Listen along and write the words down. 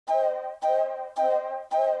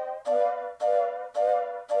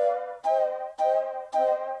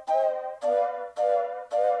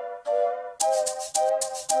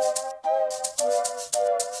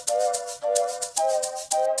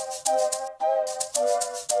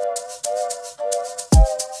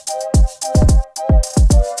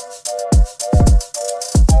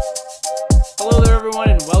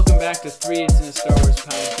back to Three Idiots in a Star Wars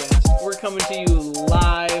podcast. We're coming to you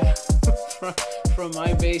live from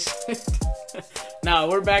my basement. Now,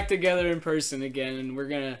 we're back together in person again, and we're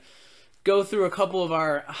going to go through a couple of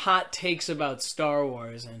our hot takes about Star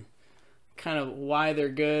Wars and kind of why they're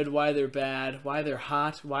good, why they're bad, why they're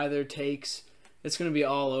hot, why they're takes. It's going to be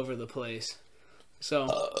all over the place.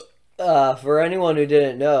 So, for anyone who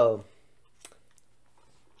didn't know,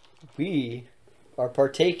 we are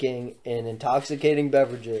partaking in intoxicating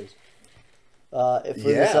beverages for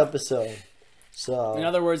this episode. So, in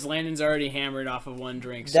other words, Landon's already hammered off of one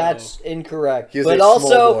drink. So. That's incorrect. He's but a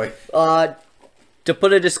also, small boy. To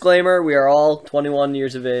put a disclaimer, we are all 21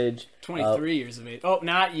 years of age. 23 years of age. Oh,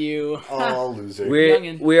 not you. Oh, loser.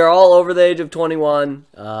 We are all over the age of 21.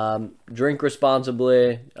 Drink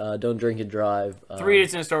responsibly. Don't drink and drive. Three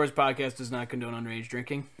Idiots in a Star Wars podcast does not condone underage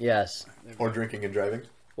drinking. Yes. Or drinking and driving.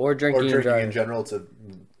 Or drinking and driving. In general, it's a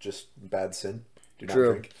just bad sin. Do not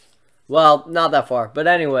True. drink. Well, not that far, but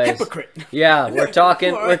anyways. Hypocrite. Yeah, we're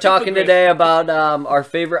talking. We're talking today about our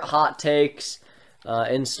favorite hot takes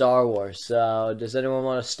in Star Wars. So, does anyone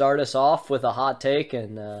want to start us off with a hot take?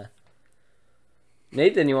 And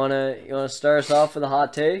Nathan, you wanna start us off with a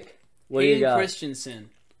hot take? What do you got? Hayden Christensen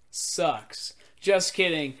sucks. Just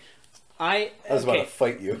kidding. I was about to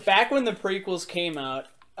fight you. Back when the prequels came out,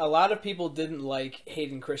 a lot of people didn't like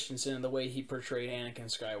Hayden Christensen and the way he portrayed Anakin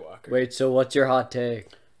Skywalker. Wait, so what's your hot take?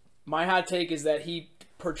 My hot take is that he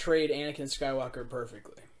portrayed Anakin Skywalker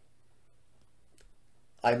perfectly.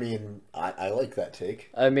 I mean, I like that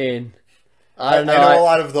take. I mean, I don't know. I know a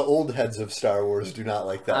lot of the old heads of Star Wars do not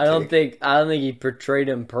like that I don't think he portrayed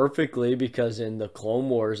him perfectly, because in the Clone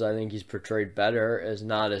Wars, I think he's portrayed better as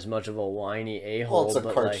not as much of a whiny a-hole. Well, it's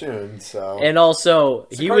a cartoon, so... And also,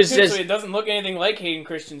 It's he a cartoon, was just... so it doesn't look anything like Hayden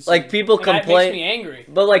Christensen. Like, people and complain... That makes me angry.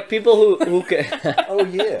 But, like, people who can... Oh,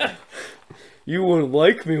 yeah. You wouldn't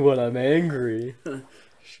like me when I'm angry.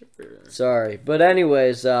 Sure. Sorry. But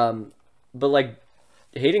anyways, but, like,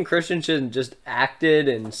 Hayden Christensen just acted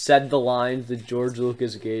and said the lines that George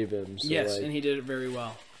Lucas gave him. So, Yes, like, and he did it very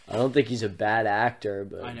well. I don't think he's a bad actor,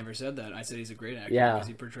 but... I never said that. I said he's a great actor Yeah. because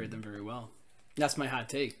he portrayed them very well. That's my hot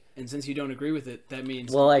take. And since you don't agree with it, that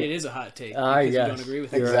means Well, it is a hot take because you yes. don't agree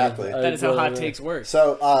with it. Exactly. That is how hot takes work.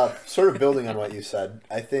 So, sort of building on what you said,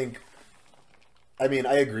 I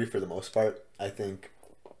agree for the most part. I think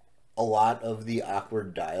a lot of the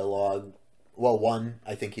awkward dialogue, well, one,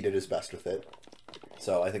 I think he did his best with it.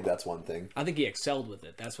 So I think that's one thing. I think he excelled with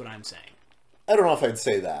it. That's what I'm saying. I don't know if I'd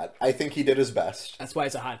say that. I think he did his best. That's why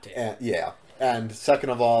it's a hot take. Yeah. And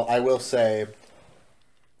second of all, I will say,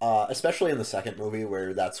 especially in the second movie,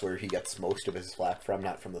 where that's where he gets most of his flack from,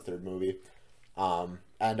 not from the third movie. And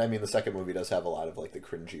I mean, the second movie does have a lot of like the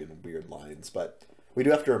cringy and weird lines, but we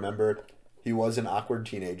do have to remember he was an awkward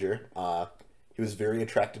teenager. He was very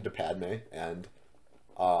attracted to Padme, and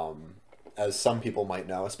as some people might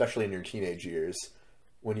know, especially in your teenage years,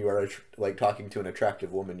 when you are like talking to an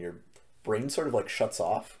attractive woman, your brain sort of like shuts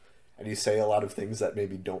off, and you say a lot of things that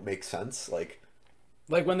maybe don't make sense. Like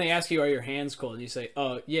when they ask you, "Are your hands cold?" and you say,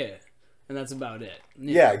 "Oh yeah," and that's about it.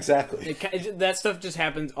 Yeah, exactly. That stuff just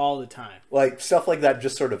happens all the time. Like stuff like that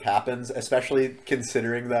just sort of happens, especially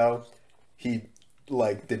considering though he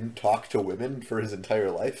like didn't talk to women for his entire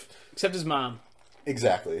life, except his mom.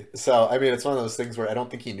 Exactly. So I mean, it's one of those things where I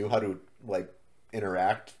don't think he knew how to like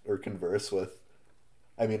interact or converse with,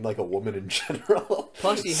 I mean, like a woman in general.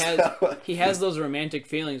 Plus, he has those romantic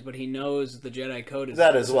feelings, but he knows the Jedi Code is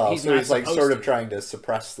that as well. So he's like sort of to. trying to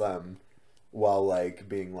suppress them while like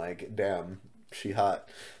being like, "Damn, she hot."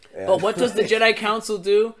 And but what does the Jedi Council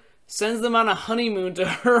do? Sends them on a honeymoon to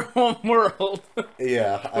her home world.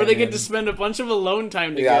 Yeah, where they get to spend a bunch of alone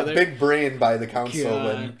time together. Yeah, big brain by the council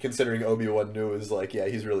when considering Obi-Wan knew is like, yeah,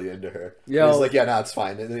 he's really into her. Yo, he's like, yeah, no, it's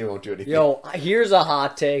fine. They won't do anything. Yo, here's a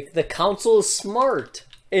hot take. The council is smart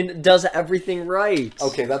and does everything right.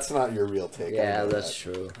 Okay, that's not your real take. Yeah, that's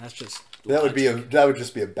true. That's just that would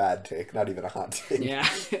just be a bad take, not even a hot take. Yeah.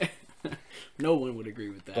 No one would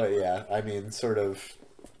agree with that. But yeah, I mean, sort of.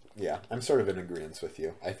 Yeah, I'm sort of in agreement with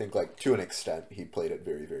you. I think, like, to an extent, he played it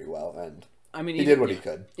very, very well, and I mean, he did what he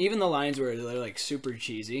could. Even the lines where they're, like, super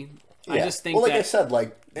cheesy. Yeah. I just think well, like that I said,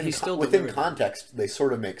 like, within delivered context, they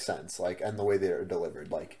sort of make sense, like, and the way they're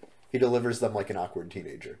delivered. Like, he delivers them like an awkward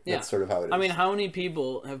teenager. Yeah. That's sort of how it is. I mean, how many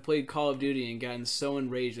people have played Call of Duty and gotten so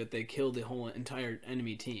enraged that they killed the whole entire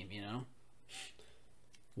enemy team, you know?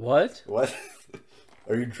 What? What?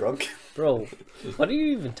 Are you drunk? Bro, what are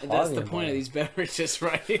you even talking about? That's the point of these beverages,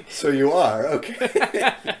 right? So you are,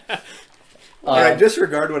 okay. Alright,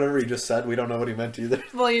 disregard whatever he just said. We don't know what he meant either.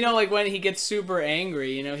 Well, you know, like when he gets super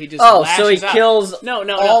angry, you know, he just Oh, so he lashes out. kills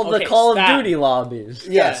all the okay, Call stop. of Duty lobbies.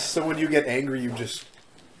 Yes, so when you get angry, you just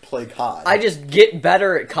play COD. I just get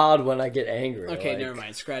better at COD when I get angry. Okay, never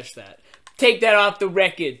mind. Scratch that. Take that off the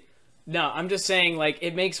record. No, I'm just saying, like,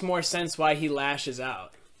 it makes more sense why he lashes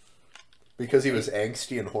out. Because he was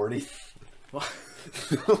angsty and horny?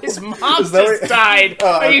 His mom just died.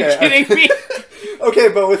 Oh, Are you kidding me? Okay,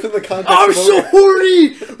 but within the context I'm of so horny!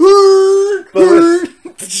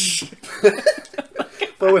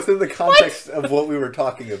 but within the context of what we were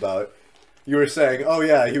talking about, you were saying, oh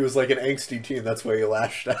yeah, he was like an angsty teen, that's why he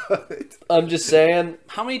lashed out. I'm just saying.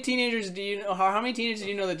 How many teenagers do you know? How many teenagers do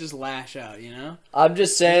you know that just lash out? You know. I'm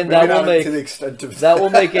just saying Right that will make to the extent of that will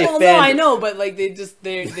make a Well, fan. no, I know, but like they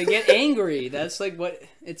get angry. That's like what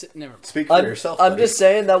it's. Never mind. Speak for yourself. I'm buddy. just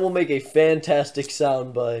saying that will make a fantastic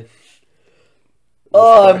soundbite.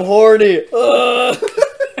 Oh, I'm horny.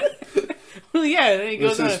 Well, yeah, then he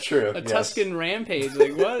goes This on is true, a yes. Tuscan rampage.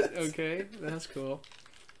 Like what? Okay, that's cool.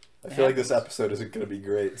 I feel like this episode isn't going to be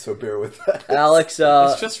great, so bear with that. Alex,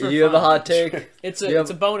 It's just for you have a fun. hot take? It's You have-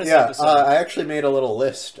 a bonus Yeah, episode. I actually made a little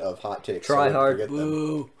list of hot takes. Try so hard. forget them.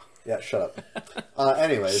 Boo. Yeah, shut up.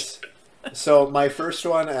 Anyways, so my first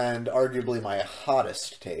one and arguably my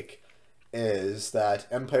hottest take is that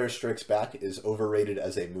Empire Strikes Back is overrated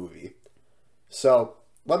as a movie. So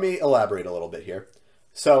let me elaborate a little bit here.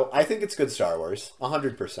 So I think it's good Star Wars,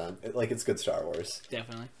 100%. Like it's good Star Wars.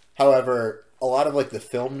 Definitely. However, a lot of like the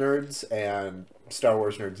film nerds and Star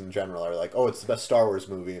Wars nerds in general are like, oh, it's the best Star Wars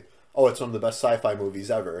movie. Oh, it's one of the best sci-fi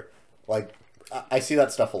movies ever. Like, I see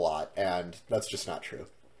that stuff a lot, and that's just not true.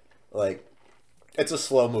 Like, it's a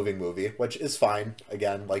slow-moving movie, which is fine.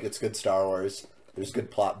 Again, like, it's good Star Wars. There's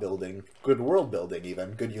good plot building, good world building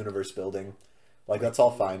even, good universe building. Like, that's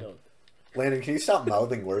all fine. Landon, can you stop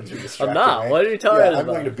mouthing words? You're distracting I'm not. me. What are you talking yeah, about? I'm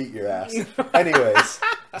going to beat your ass. Anyways,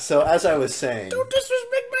 so as I was saying... Don't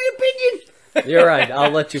disrespect my opinion. You're right.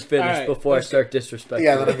 I'll let you finish All right, before I start disrespecting.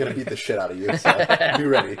 Yeah, then I'm going to beat the shit out of you, so be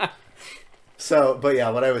ready. So, but yeah,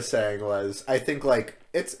 what I was saying was, I think, like,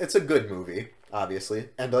 it's a good movie, obviously,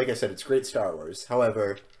 and like I said, it's great Star Wars.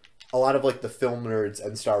 However, a lot of, like, the film nerds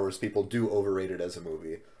and Star Wars people do overrate it as a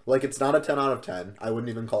movie. Like, it's not a 10 out of 10. I wouldn't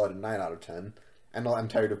even call it a 9 out of 10. And I'm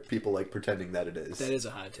tired of people, like, pretending that it is. That is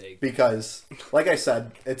a hot take. Because, like I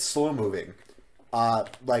said, it's slow-moving.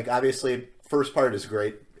 Like, obviously, first part is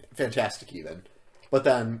great. Fantastic, even. But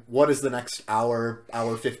then, what is the next hour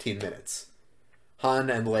 15 minutes? Han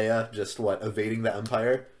and Leia just, evading the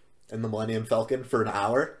Empire in the Millennium Falcon for an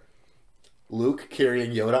hour? Luke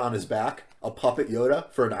carrying Yoda on his back? A puppet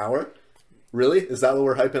Yoda for an hour? Really? Is that what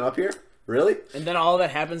we're hyping up here? Really? And then all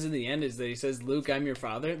that happens in the end is that he says, "Luke, I'm your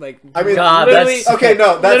father." Like, I mean, God, literally, that's okay,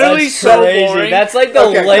 no, that's literally That's so crazy. boring. That's like the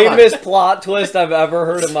Okay, come lamest plot twist I've ever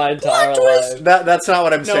heard in my entire life. That's not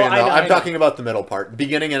what I'm saying, though. I know, I I'm know. talking about the middle part.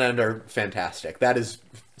 Beginning and end are fantastic. That is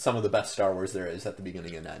some of the best Star Wars there is at the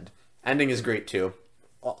beginning and end. Ending is great, too.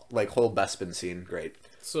 Like, whole Bespin scene, great.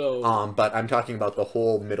 So, But I'm talking about the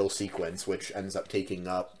whole middle sequence, which ends up taking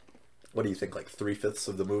up, what do you think, like 3/5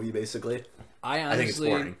 of the movie, basically? I I think it's honestly,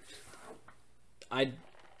 boring. I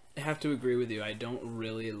have to agree with you. I don't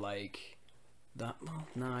really like the. Well,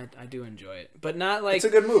 no, I do enjoy it, but not like It's a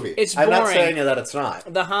good movie. It's I'm not boring. saying that it's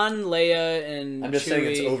not. the Han, Leia, and I'm just Chewie, saying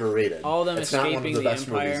it's overrated. all of them it's not one escaping of the best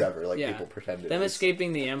Empire. movies ever, like Yeah. people pretend it Them is.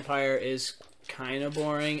 escaping the Empire is kind of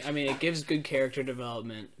boring. I mean, it gives good character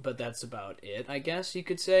development, but that's about it, I guess you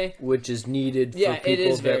could say. Which is needed for Yeah, people it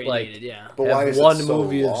is that very like. needed. Yeah, But have why is one it so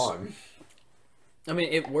movie is- long? I mean,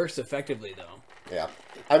 it works effectively though. Yeah.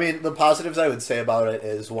 I mean, the positives I would say about it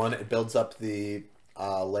is, one, it builds up the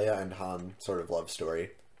Leia and Han sort of love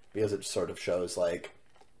story, because it sort of shows, like,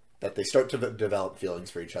 that they start to develop feelings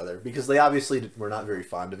for each other, because they obviously were not very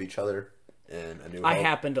fond of each other in A New Hope. I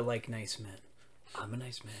happen to like nice men. I'm a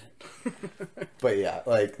nice man. But yeah,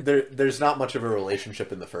 like, there's not much of a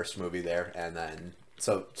relationship in the first movie there, and then,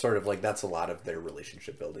 so sort of, like, that's a lot of their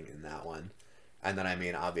relationship building in that one. And then, I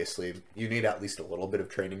mean, obviously, you need at least a little bit of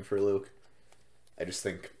training for Luke. I just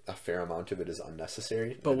think a fair amount of it is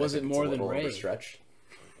unnecessary. But and I was think it it's a more than little Rey? overstretched.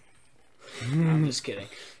 I'm just kidding.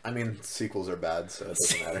 I mean, sequels are bad, so it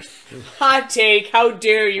doesn't matter. Hot take! How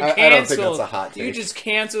dare you cancel? I don't think that's a hot You take. just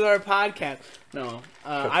canceled our podcast. No,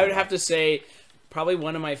 I would have to say probably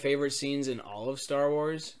one of my favorite scenes in all of Star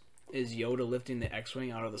Wars is Yoda lifting the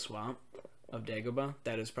X-wing out of the swamp of Dagobah.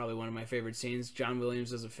 That is probably one of my favorite scenes. John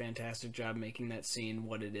Williams does a fantastic job making that scene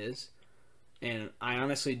what it is, and I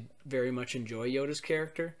honestly very much enjoy Yoda's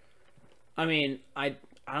character. I mean, I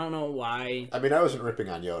don't know why. I mean, I wasn't ripping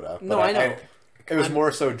on Yoda. No, but I know. it was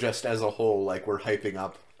more so just as a whole, like, we're hyping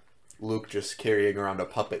up Luke just carrying around a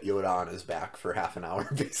puppet Yoda on his back for half an hour,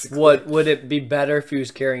 basically. What would it be better if he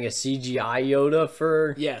was carrying a CGI Yoda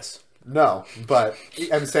for? Yes. No, but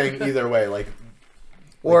I'm saying either way, like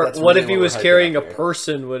Or that's what really if he what was we're hyping carrying a up here.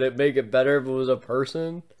 person? Would it make it better if it was a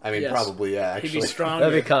person? I mean, Yes. probably, yeah, He'd actually. be stronger.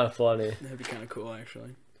 That'd be kind of funny. That'd be kind of cool,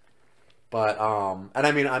 actually. But, and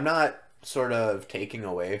I mean, I'm not sort of taking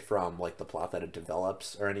away from, like, the plot that it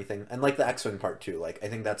develops or anything. And, like, the X-Wing part, too. Like, I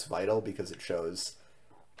think that's vital because it shows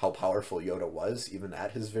how powerful Yoda was, even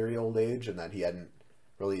at his very old age, and that he hadn't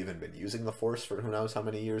really even been using the Force for who knows how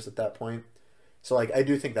many years at that point. So, like, I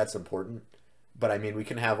do think that's important. But, I mean, we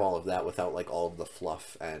can have all of that without, like, all of the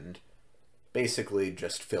fluff and basically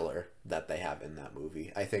just filler that they have in that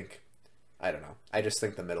movie. I don't know. I just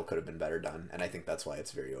think the middle could have been better done, and I think that's why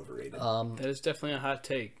it's very overrated. That is definitely a hot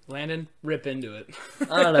take. Landon, rip into it.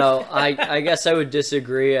 I don't know. I guess I would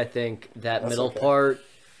disagree. I think that That's middle okay. part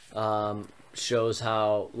shows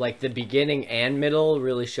how, like, the beginning and middle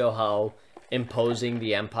really show how imposing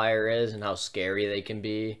the Empire is and how scary they can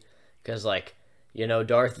be. Because, like, you know,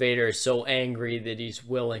 Darth Vader is so angry that he's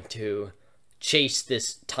willing to chase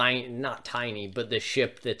this not tiny, but the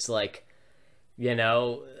ship that's, like, you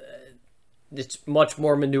know, it's much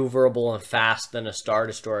more maneuverable and fast than a Star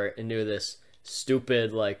Destroyer into this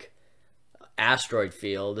stupid, like, asteroid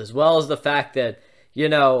field, as well as the fact that, you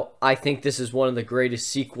know, I think this is one of the greatest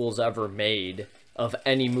sequels ever made of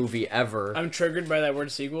any movie ever. I'm triggered by that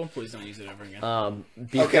word sequel. Please don't use it ever again.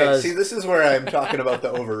 Because, Okay, see, this is where I'm talking about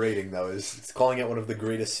the overrating, though, is it's calling it one of the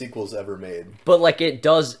greatest sequels ever made. but, like, it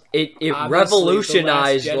Obviously,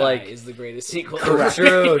 revolutionized, The Last Jedi like, is the greatest sequel. Correct.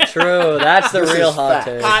 true, that's the This real is hot fact.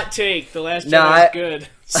 take. Hot take. The Last Jedi No, is good.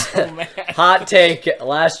 So mad. Hot take,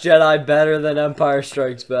 Last Jedi better than Empire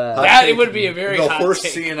Strikes Back. Hot That take, would be a very the hot horse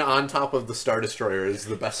take. scene on top of the Star Destroyer is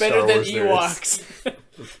the best Better Star than Wars there is. Ewoks.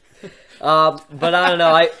 But I don't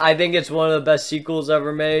know. I think it's one of the best sequels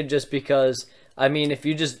ever made just because, I mean, if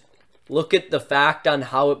you just look at the fact on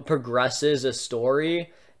how it progresses a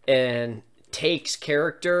story and takes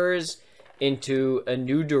characters into a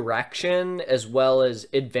new direction as well as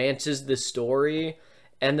advances the story,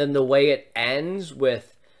 and then the way it ends with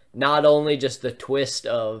not only just the twist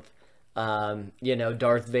of you know,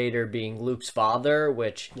 Darth Vader being Luke's father,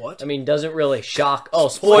 which What? I mean doesn't really shock. Oh,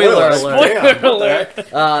 spoiler alert! Damn, what the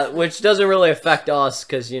heck? Which doesn't really affect us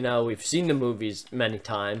because, you know, we've seen the movies many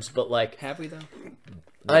times. But, like, Have we, though?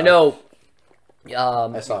 I know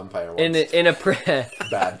I saw Empire once. in a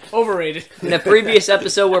Bad. Overrated. in a previous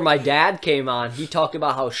episode where my dad came on, he talked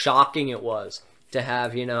about how shocking it was to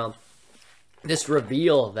have, you know, this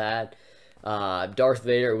reveal that Darth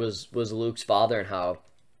Vader was Luke's father, and how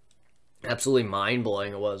absolutely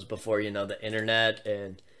mind-blowing it was before, you know, the internet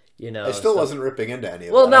and, you know, I still stuff. wasn't ripping into any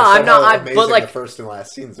of Well, that. no, I saw I'm not- how I'm- but, amazing like- the first and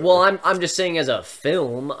last scenes Well, were. I'm just saying as a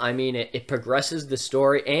film, I mean, it progresses the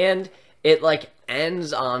story and it, like,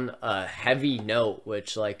 ends on a heavy note,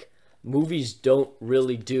 which, like, movies don't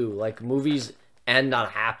really do. Like, movies end on a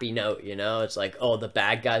happy note, you know? It's like, oh, the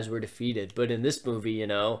bad guys were defeated. But in this movie, you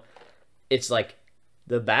know, it's like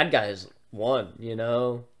the bad guys won, you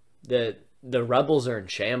know? The rebels are in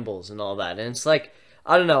shambles and all that. And it's like,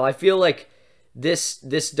 I don't know, I feel like this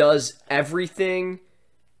does everything,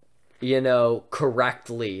 you know,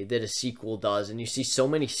 correctly that a sequel does. And you see so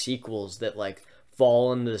many sequels that, like,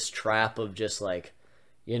 fall into this trap of just, like,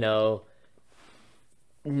 you know,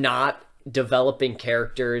 not developing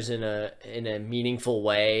characters in a meaningful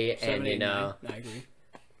way. And, you know, 7, 8, 9. I agree.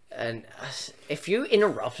 and if you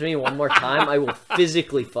interrupt me one more time, I will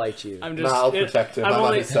physically fight you. I'm Nah, just. I'll protect him. I'm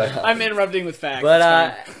on his side. I'm interrupting with facts. But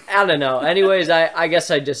It's I don't know. Anyways, I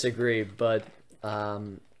guess I disagree. But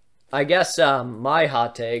I guess my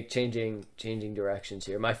hot take, changing directions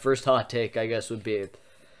here. My first hot take, I guess, would be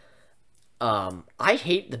I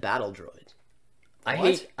hate the battle droids.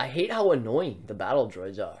 What? I hate how annoying the battle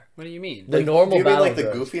droids are. what do you mean? The Like, normal do you mean, battle like, the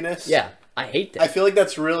droids. goofiness? Yeah, I hate that. I feel like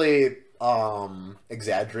that's really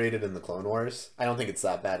exaggerated in the Clone Wars. I don't think it's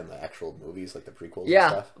that bad in the actual movies, like the prequels and Yeah,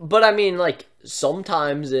 stuff. but I mean, like,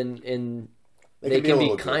 sometimes in they can be a can be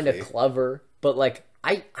little kind of goofy. clever, but, like,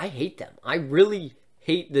 I hate them. I really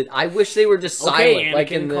hate that. I wish they were just silent. Okay, Anakin,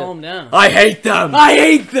 Like in the, calm down. I hate them. I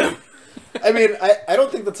hate them. I mean, I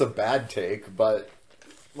don't think that's a bad take, but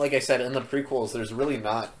like I said, in the prequels, there's really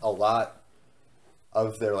not a lot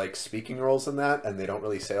of their, like, speaking roles in that, and they don't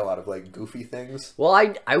really say a lot of, like, goofy things. Well,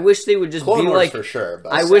 I wish they would just Clone be Wars like. for sure,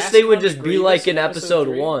 but I wish they would Sasquatch just be Grievous like in in episode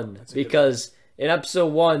episode 3? 1, That's a good because in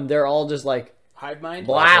episode 1 they're all just like Hive mind.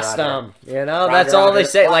 blast Roger. them. You know, Roger, that's all they Roger,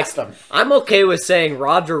 say. blast Like 'em. I'm okay with saying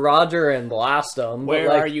Roger, Roger, and blast them. Where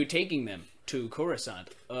but, like, are you taking them? to Coruscant.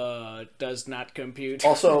 Does not compute.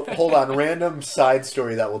 Also, hold on, random side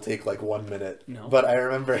story that will take like 1 minute. No. But I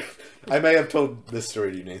remember, I may have told this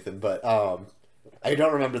story to you, Nathan, but I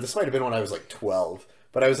don't remember. This might have been when I was like 12.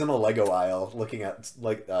 But I was in the Lego aisle looking at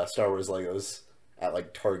like Star Wars Legos at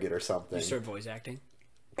like Target or something. You start voice acting.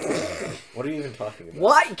 What are you even talking about?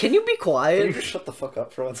 What? Can you be Can you quiet? just shut the fuck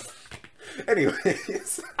up for once?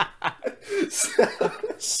 Anyways.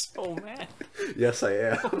 So mad. Yes, I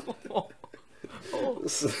am.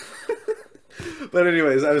 But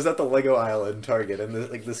anyways, I was at the Lego aisle in Target, and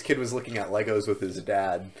this kid was looking at Legos with his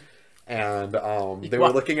dad, and they were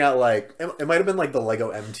looking at like it might have been like the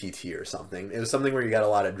Lego MTT or something. It was something where you got a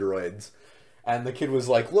lot of droids, and the kid was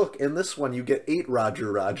like, "Look, in this one you get 8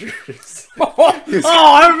 Roger Rogers."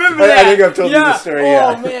 I remember that. I think I've told you the story. Oh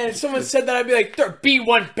Yeah. man, if someone said that, I'd be like, "They're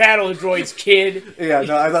B1 battle droids, kid." Yeah,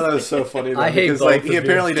 no, I thought that was so funny though, I hate because both like of he you.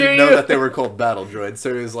 apparently didn't know that they were called battle droids,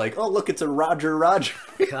 so he was like, "Oh, look, it's a Roger Roger."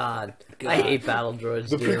 God, I hate battle droids.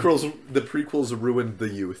 The dude. prequels ruined the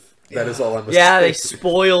youth. That is all I'm saying. Yeah, they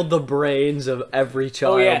spoiled the brains of every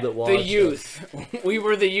child Oh yeah, that watched the youth. We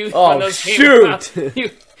were the youth Oh, when those came shoot. out.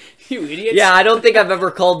 You idiots. Yeah, I don't think I've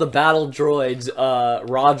ever called the battle droids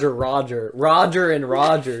Roger and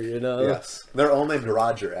Roger, you know? Yes, they're all named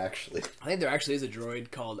Roger actually. I think there actually is a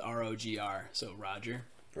droid called ROGR, so Roger.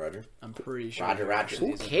 Roger. I'm pretty sure. Roger, there Roger. actually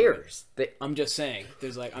Who is a droid. cares? I'm just saying.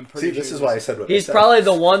 There's like I'm pretty See, sure. this is why I said what He's I said. probably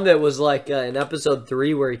the one that was like in episode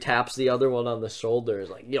 3 where he taps the other one on the shoulder. Is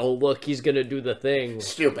like, yo, look, he's gonna do the thing.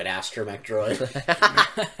 Stupid astromech droid.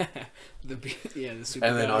 the super.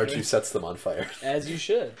 And then battle R2 droid. sets them on fire. As you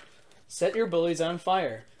should. Set your bullies on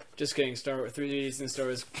fire. Just kidding. Star Wars 3Ds and Star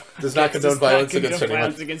Wars Does not condone violence against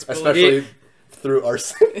anyone, bullies. especially through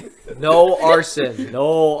arson. No arson.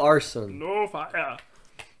 No arson. No fire.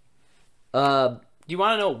 Uh, Do you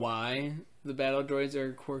want to know why the battle droids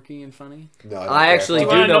are quirky and funny? No, I don't care. actually Do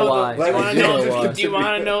you do wanna know the- why. Do you want I to do know? know why. Do you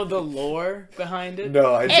want to know the lore behind it?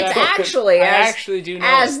 No, I It's don't. actually I as actually do know.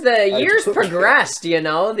 as the years don't- progressed, you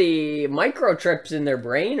know, the microchips in their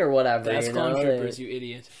brain or whatever. That's you Clone know, Troopers, you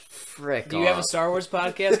idiot. Frick. Do you have a off. Star Wars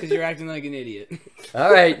podcast? Because you're acting like an idiot.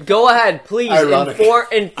 All right, go ahead, please. Ironic. Inform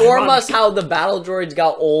Ironic. us how the battle droids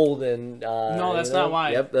got old and. No, that's you know? not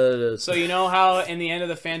why. Yep, that is. So you know how in the end of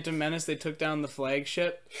the Phantom Menace they took down the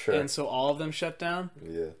flagship, Sure. and so all of them shut down.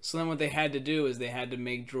 Yeah. So then what they had to do is they had to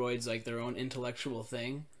make droids like their own intellectual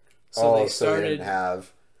thing. So they So they started. didn't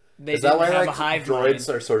have. They Is that didn't why have like a hive droids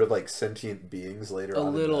mind. are sort of like sentient beings later A on?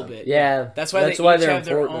 in little the- bit. Yeah, That's why that's they why each they're have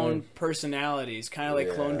their important. own personalities, kind of like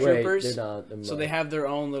Yeah. clone Wait, troopers. they're not. So they have their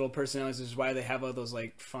own little personalities, which is why they have all those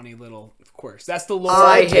like funny little quirks. That's the lore.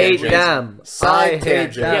 I of the hate droids. them. I Side hate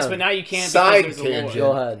tangent. them. Yes, but now you can't Side because there's a lore. tangent.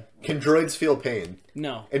 Go ahead. Can droids feel pain?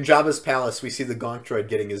 No, In Jabba's palace, we see the Gonk droid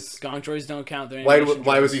getting his. Gonk droids don't count. They're Why animation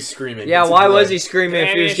was droids. he screaming? Yeah, It's a why was droid. he screaming The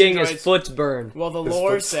if he was getting animation his droids- foot burned? Well, the His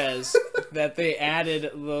lore foot's- says that they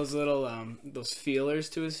added those little those feelers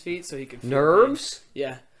to his feet so he could feel Nerves? pain.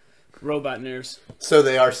 Yeah, robot nerves. So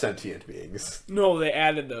they are sentient beings. No, they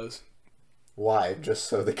added those. Why? Just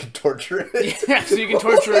so they can torture it? Yeah, so you can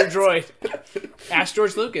torture a droid. Ask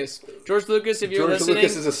George Lucas. George Lucas, if you're George listening,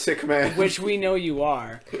 Lucas is a sick man. which we know you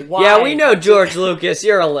are. Why, Yeah, we know George Lucas.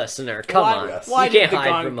 You're a listener. Come why, on. Yes. Why You did can't the hide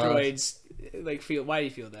Gonk from us. droids like feel? Why do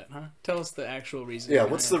you feel that? Huh? Tell us the actual reason. Yeah,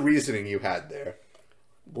 what's the reasoning you had there?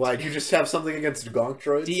 Why, do you just have something against Gonk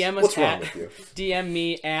droids? DM us What's wrong at with you? DM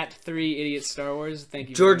me at 3 Idiots Star Wars. Thank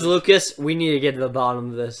you, George very much. Lucas, we need to get to the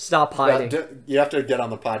bottom of this. Stop hiding. You have to get on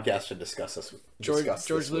the podcast and discuss this. George discuss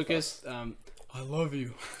George this with Lucas. I love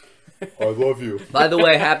you. us. I love you. By the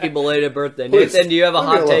way, happy belated birthday. Please, Nathan, do you have a leave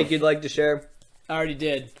me hot alone. take you'd like to share? I already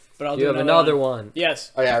did, but I'll Do you do have another one?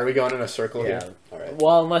 Yes. Oh yeah, are we going in a circle Yeah. here? All right.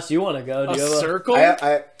 Well, unless you want to go. Do A you have circle.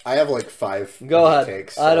 I have like 5 Go hot ahead.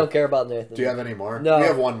 takes. I so- don't care about Nathan. Do you have any more? No. We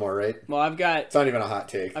have one more, right? Well, I've It's not even a hot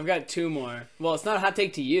take. got 2 more. Well, it's not a hot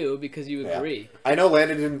take to you because you Yeah. agree. I know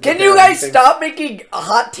Landon didn't. Can prepare you guys anything. stop making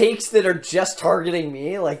hot takes that are just targeting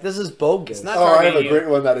me? Like, this is bogus. It's not Oh, I have a targeting you. great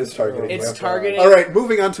one that is targeting. It's you. targeting- All right,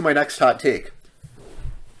 moving on to my next hot take.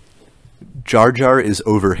 Jar Jar is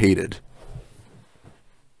overhated.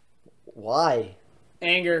 Why?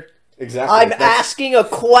 Anger. Exactly. I'm That's- asking a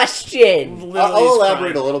question. Literally I'll is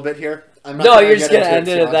elaborate crime. a little bit here. I'm not No, gonna you're just get gonna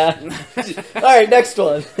into end it at too much. that. All right, next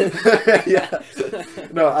one. Yeah.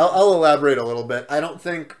 No, I'll elaborate a little bit. I don't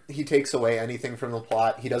think he takes away anything from the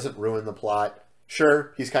plot. He doesn't ruin the plot.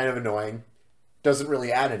 Sure, he's kind of annoying. Doesn't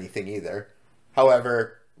really add anything either.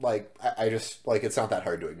 However, like, I just, like, it's not that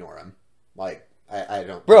hard to ignore him. Like, I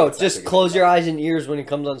don't... Bro, it's that just big of a close deal. your eyes and ears when he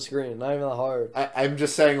comes on screen. Not even that hard. I'm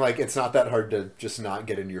just saying, like, it's not that hard to just not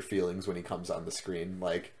get into your feelings when he comes on the screen.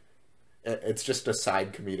 Like, it's just a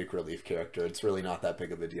side comedic relief character. It's really not that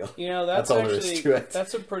big of a deal. You know, that's all actually, there is to it.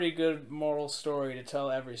 That's a pretty good moral story to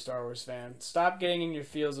tell every Star Wars fan. Stop getting in your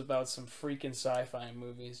feels about some freaking sci-fi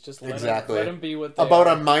movies. Just let them be what they about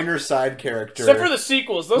are. a minor side character. Except for the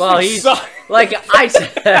sequels. Those things suck. Like,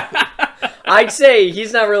 I'd say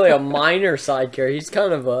he's not really a minor side character. He's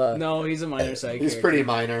kind of a... No, he's a minor side character. He's pretty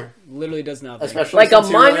minor. Literally does nothing. Especially like since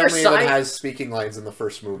a minor he really only even has speaking lines in the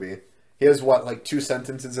first movie. He has, what, like 2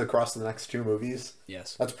 sentences across the next 2 movies?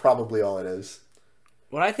 Yes. That's probably all it is.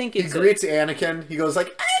 What I think He greets Anakin. He goes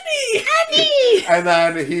like, Eddie! and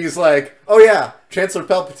then he's like, oh yeah, Chancellor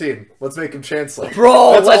Palpatine. Let's make him Chancellor.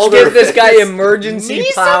 Bro, That's let's all give there this is. guy emergency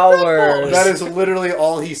powers. That is literally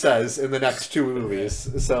all he says in the next 2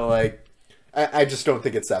 movies. So, like, I just don't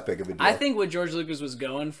think it's that big of a deal. I think what George Lucas was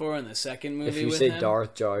going for in the second movie If you with say him,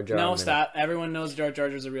 Darth Jar Jar... No, stop. Everyone knows Jar Jar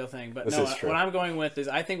Jar's a real thing. But This no, is true. what I'm going with is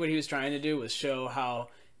I think what he was trying to do was show how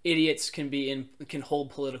idiots can hold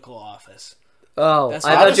political office. Oh, That's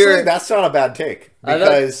I thought you Honestly, were... that's not a bad take.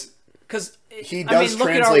 Because he does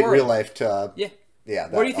translate real life to... Yeah. Yeah.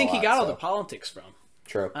 Where do you think he got all the politics from?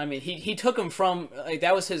 True. I mean, he took them from... Like,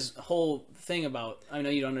 that was his whole thing about... I know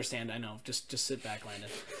you don't understand. I know. Just sit back, Landon.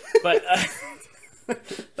 But...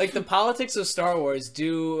 like, the politics of Star Wars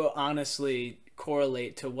do honestly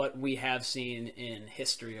correlate to what we have seen in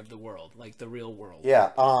history of the world, like the real world.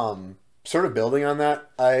 Yeah, sort of building on that,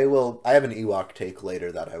 I have an Ewok take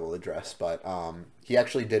later that I will address, but he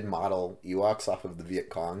actually did model Ewoks off of the Viet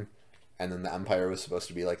Cong, and then the Empire was supposed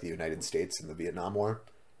to be like the United States in the Vietnam War.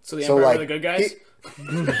 So the Empire were the good guys?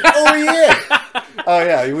 Oh yeah! Oh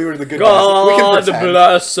yeah, we were the good God guys. We can pretend.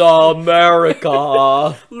 bless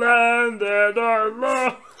America. Landed on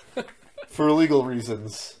love. For legal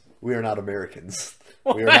reasons, we are not Americans.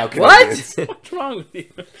 We are What? now What? Canadians. What's wrong with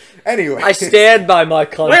you? Anyway. I stand by my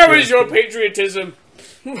country. Where is your patriotism?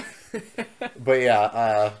 But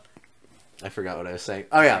yeah, I forgot what I was saying.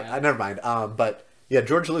 Oh yeah, never mind. But yeah,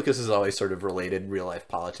 George Lucas has always sort of related real life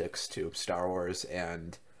politics to Star Wars,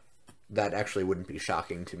 and that actually wouldn't be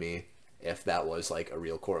shocking to me if that was like a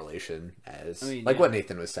real correlation, as what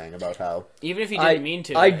Nathan was saying about how Even if he didn't mean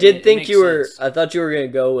to. I did think you were. Sense. I thought you were gonna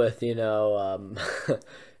go with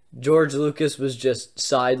George Lucas was just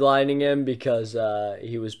sidelining him because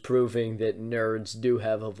he was proving that nerds do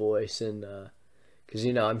have a voice, and because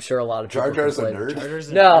I'm sure a lot of people Jar Jar's a complained- nerd. Jar Jar's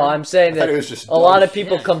a No, nerd? I'm saying I thought that it was just a lot dumb. of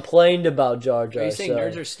people complained about Jar Jar. Are you saying so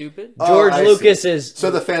nerds are stupid? George I Lucas see. is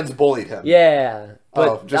So the fans bullied him. yeah, but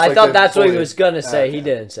Oh, just I like thought they that's what he bullied- was gonna say. Okay. He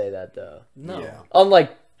didn't say that though. No. Yeah.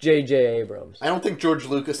 Unlike J.J. Abrams. I don't think George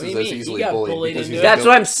Lucas What do is you as mean? He easily got bullied bullied because into he's it? That's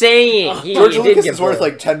what I'm saying. He George did Lucas get is worth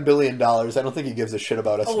bullied. like $10 billion. I don't think he gives a shit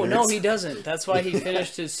about us. Oh no, nerds. he doesn't. That's why he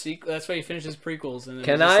finished his That's why he finished his prequels. And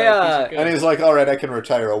Can it was just I, like, these are good. And he's like, "All right, I can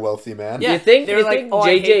retire a wealthy man." Yeah. You think they were like, "Oh,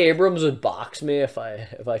 I J.J. hate-" Abrams would box me if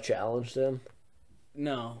I challenged him?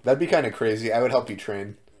 No. That'd be kind of crazy. I would help you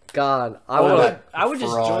train. God, I Oh, would. that- I would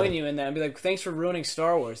just fraud. join you in that and be like, "Thanks for ruining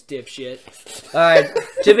Star Wars, dipshit." All right.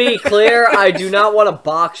 To be clear, I do not want to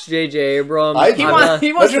box J.J. Abrams. He I'm wants, not-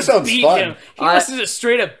 he wants just to sounds beat fun. him. He wants to just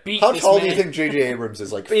straight up beat How this tall man. do you think J.J. Abrams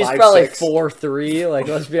is? Like He's 5'6"? probably 4'3". Like,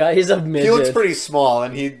 let's be honest, he's a midget. He looks pretty small,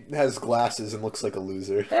 and he has glasses and looks like a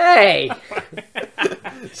loser. Hey,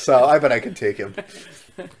 So I bet I could take him.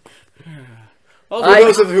 Well, For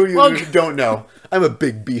those of you well, who don't know, I'm a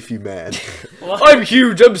big beefy man. I'm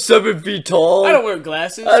huge. I'm 7 feet tall. I don't wear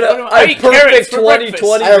glasses. I eat perfect carrots for 20/20. breakfast.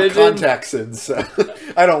 I have vision. contacts in, so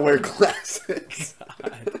I don't wear glasses.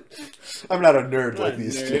 I'm not a nerd like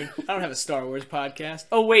these two. Nerd. I don't have a Star Wars podcast.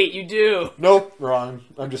 Oh wait, you do. Nope, wrong.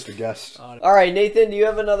 I'm just a guest. All right, Nathan, do you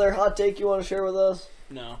have another hot take you want to share with us?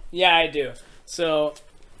 No. Yeah, I do. So,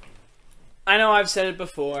 I know I've said it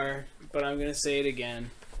before, but I'm gonna say it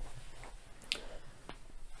again.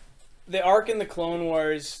 The arc in the Clone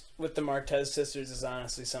Wars with the Martez sisters is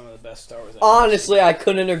honestly some of the best Star Wars. I've ever Honestly, I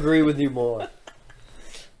couldn't agree with you more.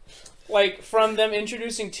 Like, from them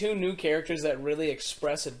introducing 2 new characters that really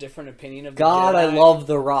express a different opinion of the God, I Jedi love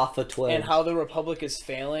the Rafa twins. and how the Republic is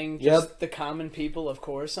failing just the common people of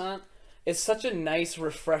Coruscant. It's such a nice,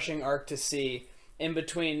 refreshing arc to see in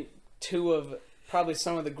between 2 of probably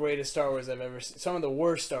some of the greatest Star Wars I've ever seen. Some of the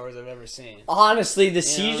worst Star Wars I've ever seen. Honestly, the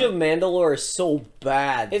Siege of Mandalore is so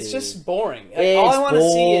bad. It's dude. just boring. Like, It's all I want to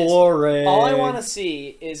see is boring. all I want to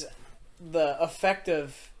see is the effect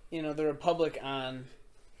of the Republic on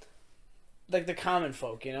like the common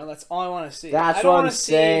folk, you know. That's all I want to see. That's what I'm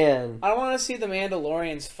saying. I don't want to see the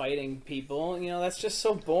Mandalorians fighting people. You know, that's just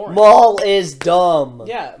so boring. Maul is dumb.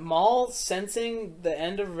 Yeah, Maul sensing the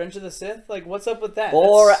end of Revenge of the Sith. Like, what's up with that?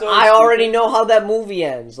 Or That's so I stupid. already know how that movie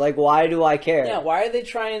ends. Like, why do I care? Yeah, why are they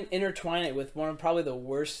trying to intertwine it with one of probably the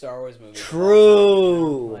worst Star Wars movies?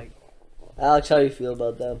 True. Like, Alex, how do you feel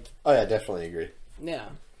about them? Oh yeah, definitely agree. yeah.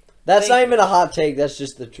 That's Thank not you. even a hot take. That's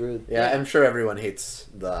just the truth. Yeah, Yeah. I'm sure everyone hates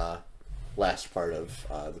the last part of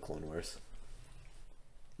the Clone Wars.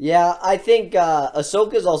 Yeah, I think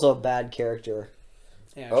Ahsoka's also a bad character.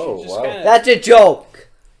 Yeah, Oh, she's just wow. kinda, That's a joke.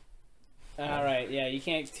 all right. Yeah, you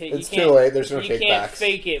can't take. It's you can't, too late. There's no You take can't backs.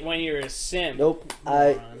 fake it when you're a sim. Nope.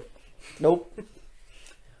 moron. Nope.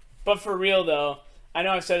 But for real though, I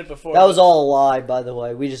know I've said it before. That was but all a lie, by the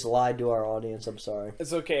way. We just lied to our audience. I'm sorry.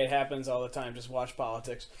 It's okay. It happens all the time. Just watch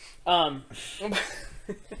politics.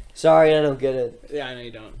 Sorry, I don't get it. Yeah, I know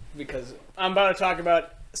you don't, because I'm about to talk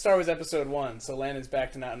about Star Wars Episode 1, so Landon's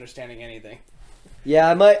back to not understanding anything. Yeah,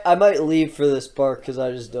 I might leave for this part because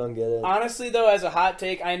I just don't get it. Honestly, though, as a hot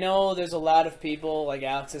take, I know there's a lot of people, like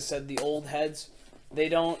Alex has said, the old heads, they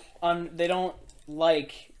don't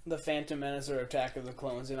like the Phantom Menace or Attack of the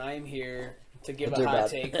Clones, and I am here to give But a they're hot bad.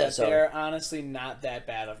 take that Sorry. they're honestly not that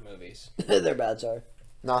bad of movies. They're bad, sorry.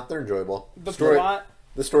 Nah, they're enjoyable. The Story- plot,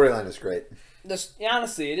 The storyline is great.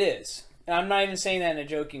 honestly, it is. And I'm not even saying that in a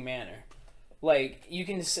joking manner. Like, you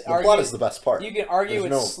can The argue, plot is the best part. you can argue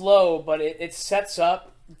There's it's slow, but it sets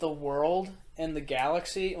up the world and the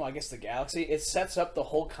galaxy. Well, I guess the galaxy. It sets up the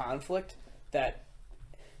whole conflict that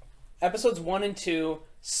episodes 1 and 2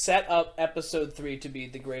 set up episode 3 to be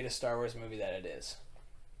the greatest Star Wars movie that it is.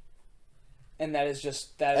 And that is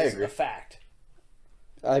I is agree. a fact.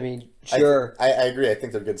 I mean, sure. I agree. I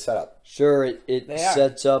think they're good setup. Sure, it They are.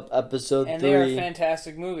 sets up episode And 3. they are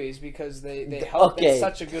fantastic movies because they help Okay. in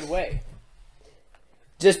such a good way.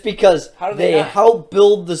 Just because How do they they not? help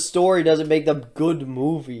build the story doesn't make them good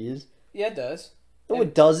movies. Yeah, it does. No,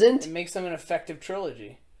 it doesn't. It makes them an effective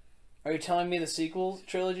trilogy. Are you telling me the sequel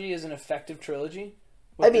trilogy is an effective trilogy?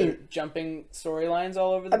 With I mean- their jumping storylines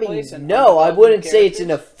all over the I mean, place? And no, I undeveloped wouldn't say it's an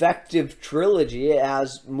characters? effective trilogy. It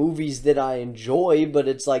has movies that I enjoy, but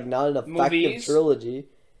it's like not an effective Movies? trilogy.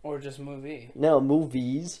 Or just movie. No,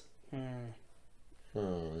 movies.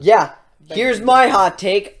 Hmm. Yeah, here's my hot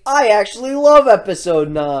take. I actually love episode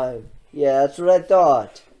 9. Yeah, that's what I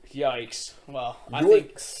thought. Yikes. Well,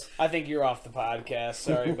 Yikes. I think you're off the podcast.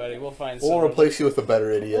 Sorry, buddy. We'll find We'll someone. replace you with a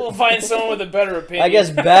better idiot. We'll find someone with a better opinion. I guess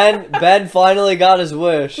Ben finally got his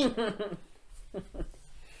wish.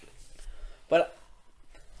 But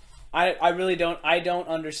I really don't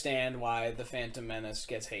understand why the Phantom Menace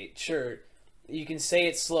gets hate. Sure, you can say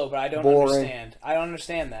it's slow, but I don't Boring. understand. I don't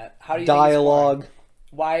understand that. How do you think it's Dialogue. boring?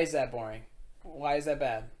 Why is that boring? Why is that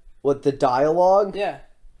bad? What, the dialogue? Yeah.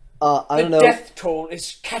 I The don't know. death toll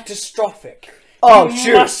is catastrophic. Oh, You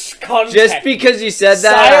shoot. must contact. Just because you said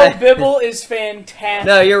Sile that. Bibble is fantastic.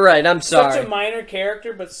 No, you're right. I'm Such sorry. a minor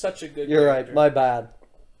character, but such a good You're character. right. My bad.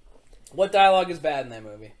 What dialogue is bad in that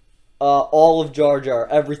movie? All of Jar Jar.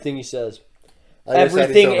 Everything he says. I just said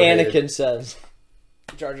Everything he's overrated. Anakin says.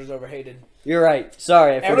 Jar Jar's overhated. You're right.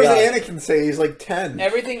 Sorry, I What does forgot. Anakin say? He's like 10.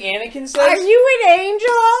 Everything Anakin says. Are you an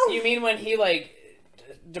angel? You mean when he like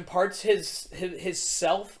departs his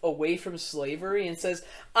self away from slavery and says,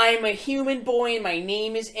 "I'm a human boy and my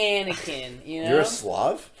name is Anakin." You know, You're a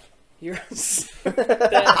Slav? You're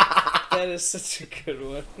that is such a good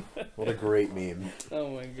one. What a great meme. Oh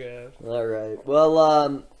my god. All right.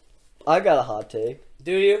 Well, I got a hot take.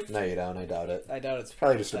 Do you? No, you don't. I doubt it. I doubt it's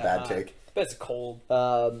Probably just a that bad hot. take. But it's cold.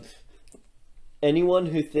 Anyone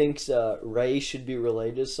who thinks Rey should be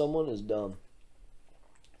related to someone is dumb.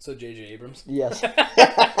 So J.J. Abrams. Yes.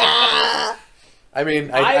 I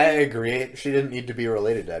mean, I agree. She didn't need to be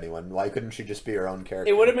related to anyone. Why couldn't she just be her own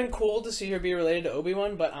character? It would have been cool to see her be related to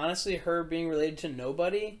Obi-Wan, but honestly, her being related to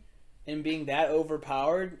nobody and being that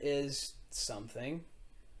overpowered is something.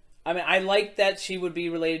 I mean, I like that she would be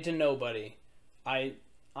related to nobody. I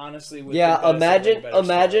honestly would. Yeah. think that is a better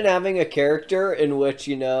Imagine story. having a character in which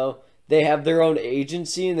they have their own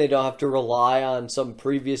agency and they don't have to rely on some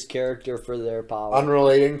previous character for their power.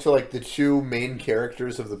 Unrelating to like the two main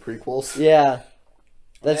characters of the prequels. Yeah.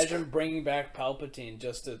 That's Imagine bringing back Palpatine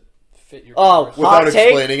just to fit your. oh, powers. Without hot take.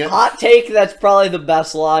 explaining it. Hot take. That's probably the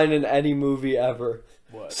best line in any movie ever.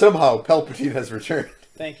 What? Somehow Palpatine has returned.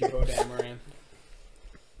 Thank you, Bo Dameron.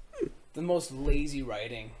 The most lazy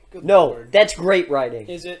writing. Good No, Lord. that's great writing.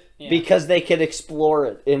 Is it? Yeah. Because they can explore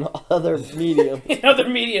it in other medium. in other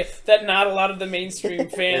media that not a lot of the mainstream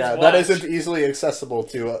fans Yeah, watch. that isn't easily accessible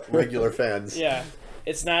to regular fans. Yeah,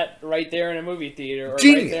 it's not right there in a movie theater or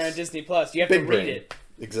Genius. right there on Disney Plus. You have Big to read brain. it.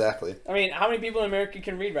 Exactly. I mean, how many people in America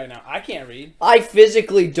can read right now? I can't read. I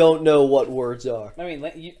physically don't know what words are. I mean,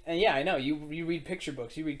 yeah, I know. You read picture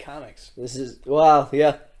books. You read comics. This is wow,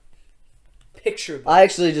 yeah. Picture books. I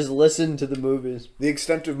actually just listen to the movies. The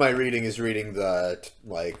extent of my reading is reading the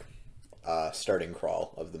starting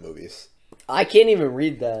crawl of the movies. I can't even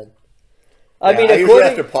read that. I usually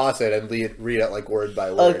have to pause it and read it like word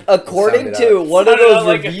by word. According to one of those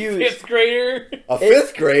reviews, a fifth grader. A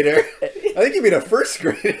fifth grader? I think you mean a first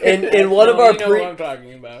grader. In one of our what I'm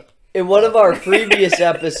talking about. In one of our previous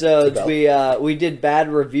episodes, we did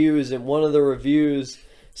bad reviews, and one of the reviews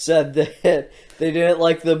said that they didn't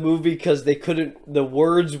like the movie because the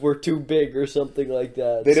words were too big or something like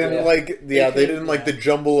that. They didn't they didn't like the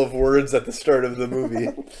jumble of words at the start of the movie.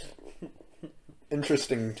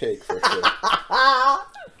 Interesting take for sure. God,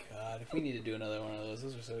 if we need to do another one of those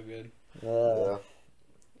are so good.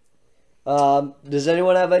 Does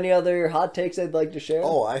anyone have any other hot takes they'd like to share?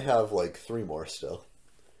 Oh, I have like 3 more still.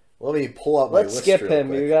 Let me pull up my list. Let's skip him,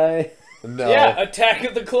 quick. you guy. No. Yeah, Attack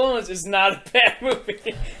of the Clones is not a bad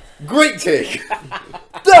movie. Great take.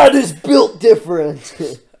 That is built different.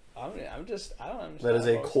 I don't understand. That is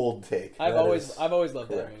a cold take. I've always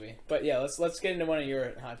loved that movie. But yeah, let's get into one of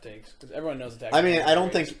your hot takes because everyone knows Attack. I mean, I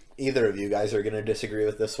don't think either of you guys are going to disagree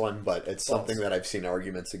with this one, but it's something that I've seen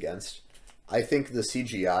arguments against. I think the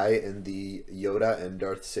CGI in the Yoda and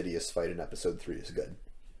Darth Sidious fight in Episode 3 is good.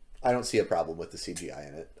 I don't see a problem with the CGI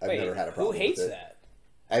in it. I've never had a problem with it. Who hates that?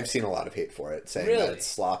 I've seen a lot of hate for it, saying that it's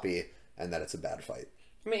sloppy and that it's a bad fight.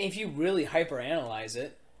 I mean, if you really hyperanalyze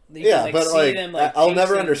it, I'll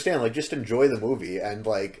never understand. Like, just enjoy the movie and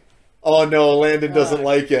like, oh no, Landon doesn't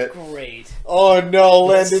like it. Great. Oh no,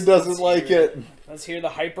 Landon doesn't like it. Let's hear the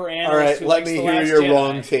hyperanalyst. All right, who let likes me The hear Last your Jedi.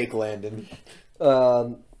 wrong take, Landon. I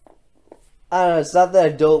don't know. It's not that I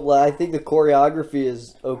don't like. I think the choreography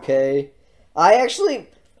is okay. I actually,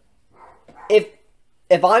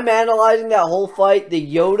 if I'm analyzing that whole fight,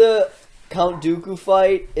 the Yoda Count Dooku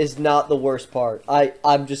fight is not the worst part.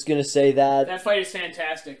 I'm just gonna say that. That fight is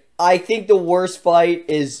fantastic. I think the worst fight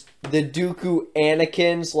is the Dooku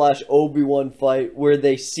Anakin / Obi-Wan fight where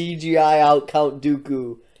they CGI out Count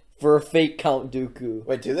Dooku for a fake Count Dooku.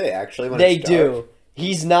 Wait, do they actually? When They it's dark? do.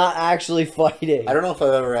 He's not actually fighting. I don't know if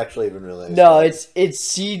I've ever actually even realized. No, that.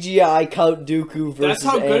 it's CGI Count Dooku versus That's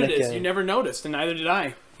how good Anakin. it is. You never noticed, and neither did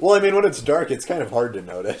I. Well, I mean, when it's dark, it's kind of hard to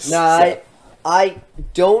notice. Nah, so. I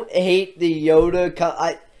don't hate the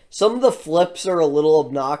Yoda. Some of the flips are a little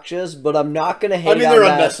obnoxious, but I'm not gonna hate. I mean, on they're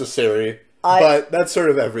that. unnecessary, but that's sort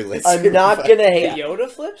of every lightsaber. I'm not gonna The hate. Yoda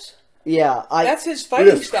flips? Yeah, That's his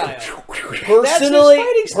fighting style.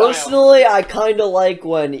 Personally, I kind of like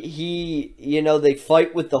when they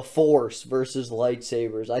fight with the Force versus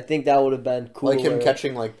lightsabers. I think that would have been cool. Like him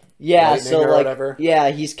catching lightning or whatever. Yeah,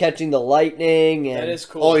 he's catching the lightning. And, That is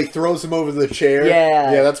cool. Oh, he throws him over the chair.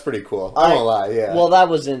 Yeah, that's pretty cool. I won't lie. Yeah. Well, that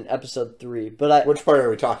was in Episode 3, but Which part are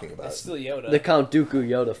we talking about? It's still Yoda. the Count Dooku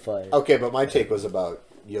Yoda fight. Okay, but my take was about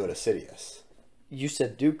Yoda Sidious. You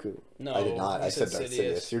said Dooku. No, I did not. you I said Darth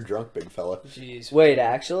Sidious. You're drunk, big fella. Jeez. Wait,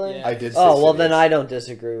 actually? Yeah. I did say Oh, well, Sidious. then I don't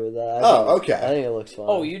disagree with that. Okay. I think it looks fine.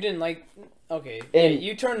 Oh, you didn't like... Okay. And- Yeah,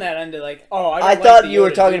 you turned that into like... Oh, I don't thought like the you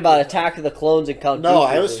were Yoda talking about Dooku Attack of the Clones and Count No, Dooku.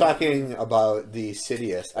 I was talking about the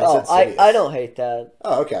Sidious. I Oh, said Sidious. I don't hate that.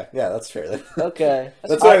 Oh, okay. Yeah, that's fair then. Okay.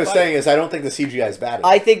 That's what I was saying is I don't think the CGI is bad.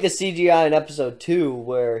 I think the CGI in Episode 2,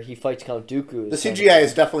 where he fights Count Dooku... The CGI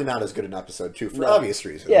is definitely not as good in Episode 2 for obvious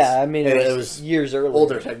reasons. Yeah, I mean, it it was years earlier.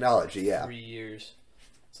 older technology, yeah. 3 years.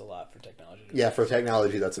 It's a lot for technology. Yeah, for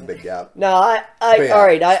technology, that's a big gap. No, yeah. all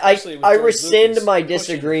right, Especially with I George rescind Lucas my pushing.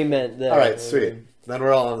 disagreement there. All right, sweet. Then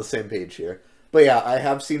we're all on the same page here. But yeah, I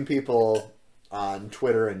have seen people on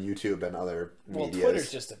Twitter and YouTube and other Well, medias.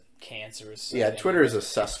 Twitter's just a cancerous site. Yeah, Twitter is a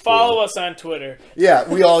cesspool. Follow us on Twitter. Yeah,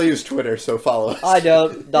 we all use Twitter, so follow us. I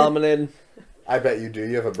don't. Dominated. I bet you do.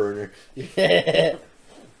 You have a burner.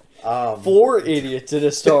 4 idiots in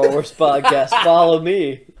a Star Wars podcast. Follow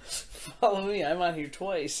me. Follow me. I'm on here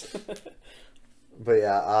twice. But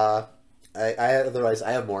yeah, otherwise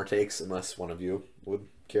I have more takes unless one of you would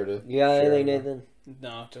care to. You got share anything, more. Nathan?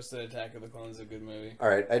 No, just the Attack of the Clones is a good movie. All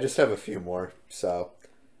right, I just have a few more. So,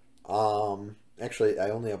 actually,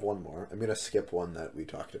 I only have one more. I'm gonna skip one that we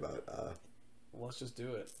talked about. Well, let's just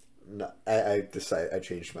do it. No, I decided I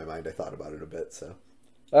changed my mind. I thought about it a bit. So,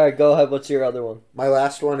 All right, go ahead. What's your other one? my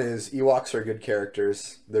last one is Ewoks are good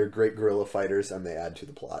characters. They're great guerrilla fighters, and they add to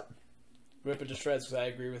the plot. Rip it to shreds because I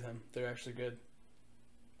agree with him. They're actually good.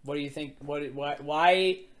 What do you think?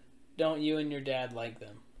 Why don't you and your dad like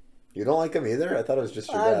them? You don't like them either? I thought it was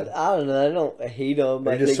just your dad. I don't know. I don't hate them.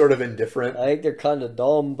 You're just sort of indifferent. I think they're kind of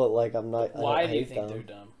dumb, but like I'm not. Why I don't do you hate think them.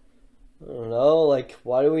 they're dumb? I don't know. Like,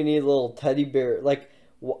 why do we need little teddy bear? Like,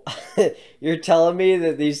 you're telling me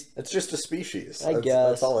that these? It's just a species. I That's, guess.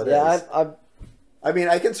 that's all it is. Yeah, I mean,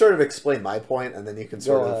 I can sort of explain my point, and then you can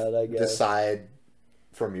sort Go ahead, of decide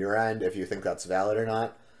from your end if you think that's valid or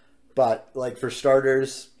not. But, like, for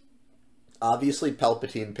starters, obviously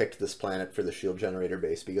Palpatine picked this planet for the shield generator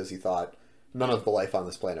base because he thought none of the life on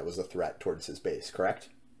this planet was a threat towards his base, correct?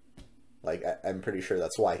 Like, I'm pretty sure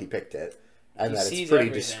that's why he picked it. And that it's pretty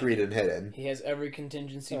discreet and hidden. He has every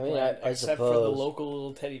contingency plan except for the local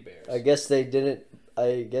little teddy bears. I guess they didn't.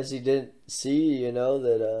 I guess he didn't see, you know,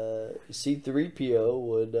 that C-3PO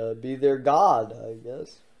would be their god. I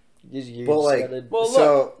guess.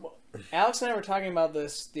 Look, Alex and I were talking about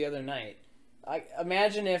this the other night.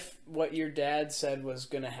 Imagine if what your dad said was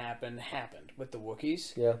going to happen happened with the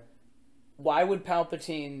Wookiees. Yeah. Why would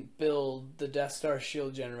Palpatine build the Death Star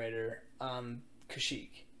shield generator on Kashyyyk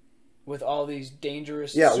with all these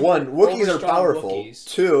dangerous? Yeah, one, Wookiees are powerful. Wookiees.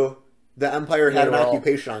 Two, the Empire had an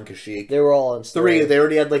occupation on Kashyyyk. They were all enslaved. Three, they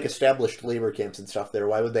already had like established labor camps and stuff there.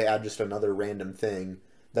 Why would they add just another random thing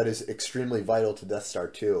that is extremely vital to Death Star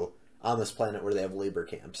 2 on this planet where they have labor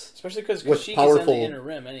camps? Especially because Kashyyyk is in the Inner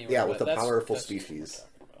Rim anyway. Yeah, with a powerful species.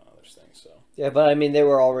 Yeah, but I mean, they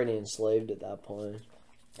were already enslaved at that point.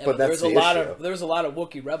 Yeah, but there was a lot of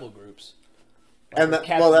Wookiee rebel groups. Like and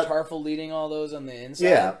Captain Tarful leading all those on the inside.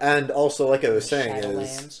 Yeah, and also, like I was saying,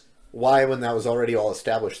 is why, when that was already all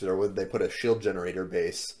established there, would they put a shield generator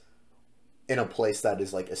base in a place that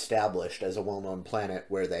is like established as a well-known planet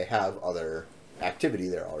where they have other activity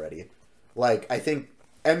there already? Like, I think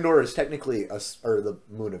Endor is technically or the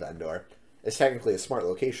moon of Endor is technically a smart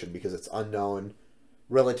location because it's unknown,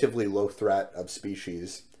 relatively low threat of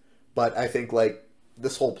species. But I think like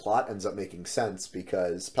this whole plot ends up making sense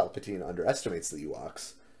because Palpatine underestimates the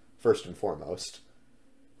Ewoks, first and foremost.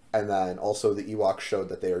 And then also the Ewoks showed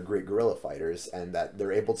that they are great guerrilla fighters and that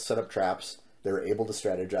they're able to set up traps, they're able to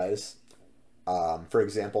strategize. For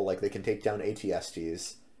example, like they can take down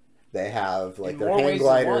AT-STs. They have like their hand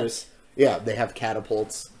gliders. Yeah, they have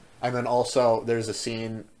catapults. And then also there's a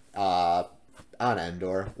scene on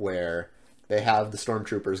Endor where they have the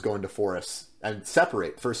stormtroopers go into forests and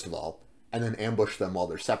separate, first of all, and then ambush them while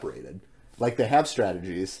they're separated. Like, they have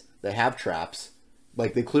strategies, they have traps,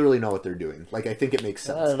 like, they clearly know what they're doing. Like, I think it makes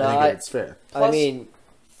sense. I think it's fair. Plus, I mean,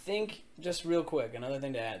 think, just real quick, another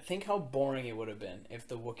thing to add, think how boring it would have been if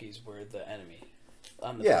the Wookiees were the enemy.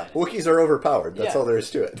 Planet. Wookiees are overpowered. That's all there is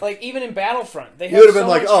to it. Like, even in Battlefront, they have you would have been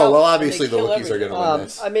like, oh, well, obviously the Wookiees are going to win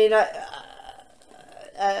this. I mean,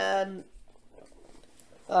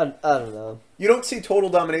 I don't know. You don't see total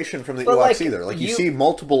domination from the Ewoks either. Like, you see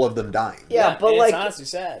multiple of them dying. Yeah, but like, it's honestly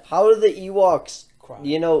sad. How do the Ewoks,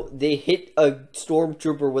 you know, they hit a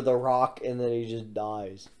stormtrooper with a rock and then he just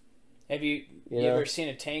dies? Have you ever seen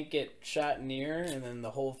a tank get shot near and then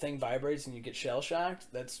the whole thing vibrates and you get shell shocked?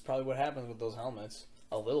 That's probably what happens with those helmets.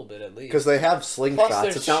 A little bit, at least. Because they have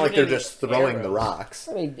slingshots. It's not like they're just throwing the rocks.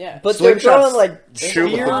 I mean, yeah. But they're throwing, like,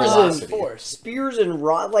 spears and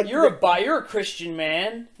rocks. Like, you're a Christian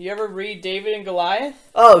man. You ever read David and Goliath?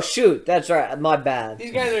 Oh, shoot. That's right. My bad.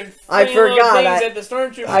 These guys are I forgot. At the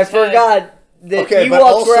Stormtroopers I forgot that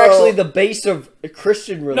Ewoks were actually the base of a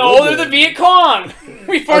Christian religion. No, they're the Viet Cong.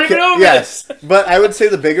 We've already been over this. But I would say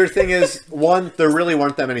the bigger thing is, one, there really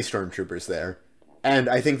weren't that many Stormtroopers there. And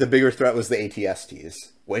I think the bigger threat was the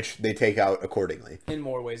AT-STs, which they take out accordingly. In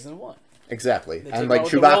more ways than one. Exactly. And like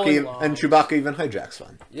Chewbacca even hijacks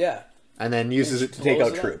one. Yeah. And then uses it to take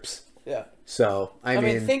out troops. Yeah. So, I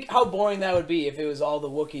mean, think how boring that would be if it was all the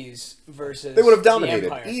Wookiees versus they would have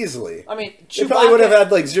dominated easily. I mean, they probably would have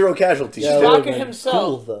had like 0 casualties. Chewbacca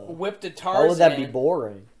himself whipped a Tarzan. How would that be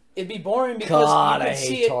boring? It'd be boring because God, I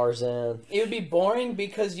hate Tarzan. It would be boring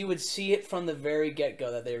because you would see it from the very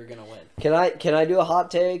get-go that they were going to win. Can I do a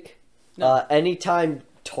hot take? No. Anytime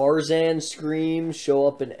Tarzan screams show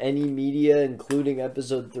up in any media, including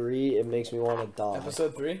Episode 3, it makes me want to die.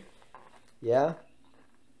 Episode 3? Yeah.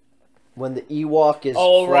 When the Ewok is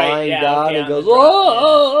flying down and goes,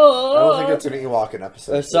 I don't think it's an Ewok in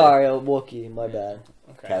Episode 3. Sorry, a Wookiee. My bad.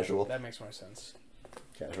 Okay. Casual. That makes more sense.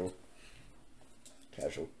 Casual.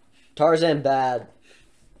 Tarzan bad.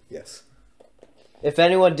 Yes. If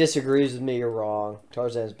anyone disagrees with me, you're wrong.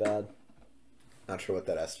 Tarzan's bad. Not sure what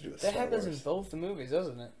that has to do with That happens in both the movies,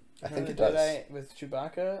 doesn't it? I think it does. With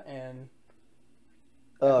Chewbacca and...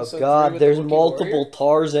 Oh, God, there's multiple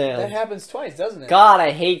Tarzan. That happens twice, doesn't it? God,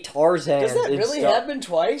 I hate Tarzan. Does that really happen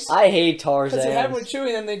twice? I hate Tarzan. Because it happened with Chewie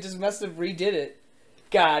and then they just must have redid it.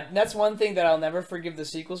 God, that's one thing that I'll never forgive the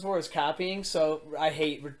sequels for is copying. So I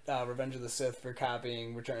hate Revenge of the Sith for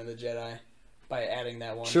copying Return of the Jedi by adding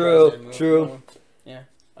that one. True. Yeah.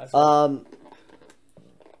 I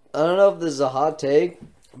don't know if this is a hot take,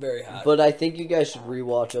 Very hot. but I think you guys should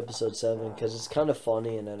rewatch episode 7 because it's kind of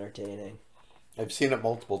funny and entertaining. I've seen it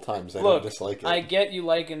multiple times. I don't dislike it. I get you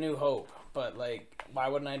like A New Hope, but like, why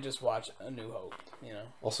wouldn't I just watch A New Hope? You know.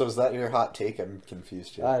 Also, is that your hot take? I'm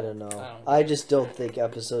confused here. I don't know. I just don't think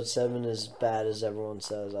episode 7 is bad as everyone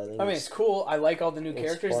says. I mean, it's cool. I like all the new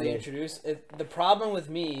characters they introduced. The problem with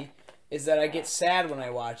me is that I get sad when I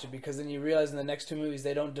watch it because then you realize in the next 2 movies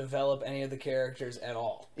they don't develop any of the characters at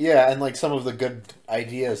all. Yeah, and like some of the good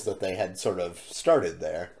ideas that they had sort of started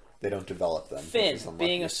there, they don't develop them. Finn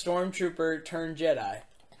being a stormtrooper turned Jedi.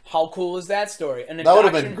 How cool is that story? That would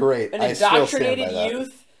have been great. An indoctrinated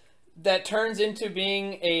youth that turns into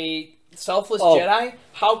being a selfless Jedi.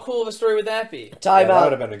 How cool of a story would that be? Time out. That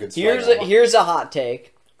would have been a good story. Here's a hot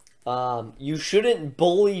take. You shouldn't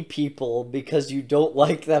bully people because you don't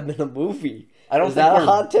like them in a movie. I don't Is think that a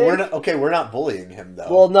hot take? We're not bullying him though.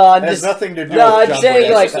 Well, no, it has nothing to do. with I'm John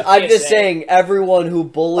saying Boyega. I'm just saying everyone who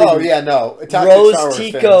bullied. Oh yeah, no. Rose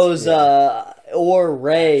Tico's or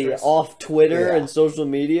Ray off Twitter and social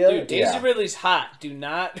media. Dude, Daisy Ridley's hot. Do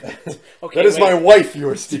not. Okay, that is my wife. You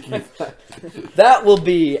are speaking. That will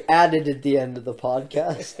be added at the end of the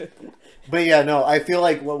podcast. But yeah, no, I feel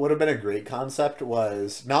like what would have been a great concept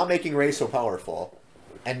was not making Rey so powerful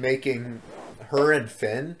and making her and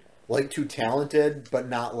Finn like too talented, but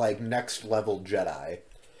not like next level Jedi.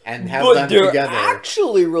 And have them together.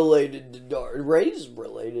 Actually related to Darth. Rey's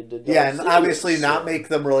related to Darth. Yeah, and obviously not make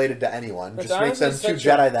them related to anyone. Just make them 2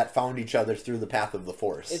 Jedi that found each other through the path of the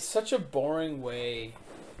Force. It's such a boring way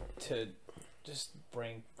to just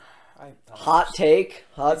bring... Hot take.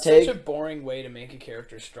 Such a boring way to make a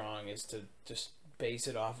character strong is to just base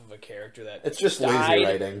it off of a character that it's just lazy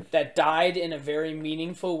writing. That died in a very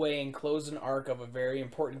meaningful way and closed an arc of a very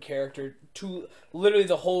important character to literally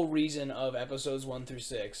the whole reason of episodes 1 through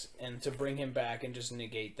 6, and to bring him back and just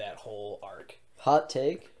negate that whole arc. Hot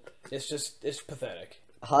take. It's pathetic.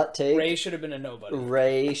 Hot take. Rey should have been a nobody.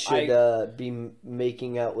 Rey should be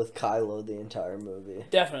making out with Kylo the entire movie.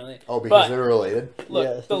 Definitely. Oh, because they're related?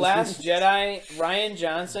 Look, The Last Jedi, Rian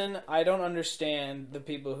Johnson, I don't understand the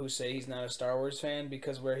people who say he's not a Star Wars fan,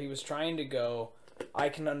 because where he was trying to go, I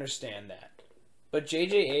can understand that. But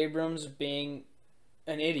J.J. Abrams being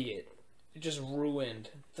an idiot just ruined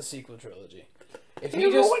the sequel trilogy. If he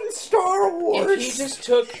ruined Star Wars! If he just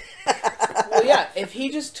took... Well, yeah, if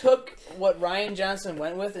he just took what Rian Johnson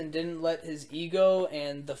went with and didn't let his ego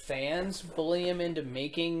and the fans bully him into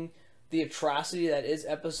making the atrocity that is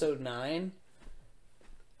Episode 9,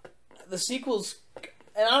 the sequels...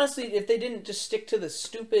 And honestly, if they didn't just stick to the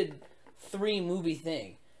stupid 3-movie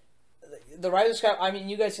thing, the Rise of Skywalker... I mean,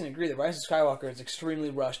 you guys can agree, the Rise of Skywalker is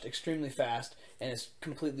extremely rushed, extremely fast, and it's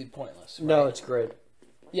completely pointless. Right? No, it's great.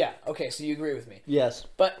 Yeah, okay, so you agree with me. Yes.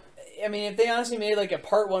 But, I mean, if they honestly made like a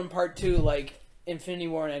Part 1, Part 2, like Infinity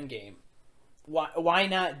War and Endgame, why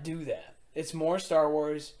not do that? It's more Star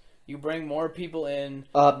Wars. You bring more people in.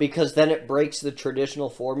 Because then it breaks the traditional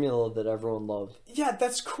formula that everyone loves. Yeah,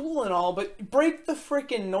 that's cool and all, but break the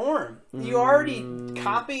freaking norm. You already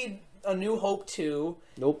copied A New Hope 2.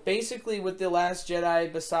 Nope. Basically, with The Last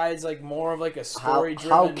Jedi, besides like more of like a story-driven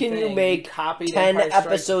How can thing, you make 10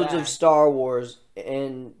 episodes of Star Wars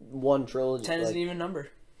in one trilogy? 10 isn't even numbered.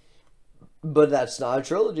 But that's not a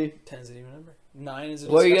trilogy. 10 isn't even numbered. 9 is a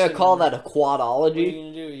What are you going to call number. that, a quadology? What are you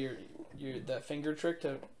going to do? You're that finger trick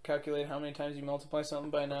to calculate how many times you multiply something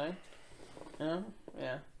by 9?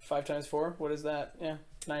 Yeah. 5 times 4, what is that? Yeah,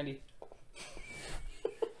 90.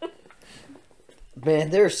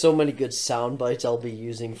 Man, there are so many good sound bites I'll be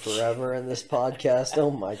using forever in this podcast.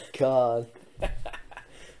 Oh my god.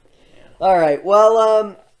 Alright,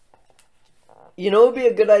 well, you know what would be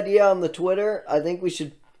a good idea on the Twitter? I think we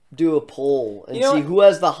should do a poll and see who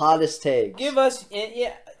has the hottest takes. Give us,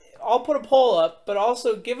 I'll put a poll up, but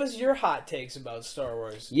also give us your hot takes about Star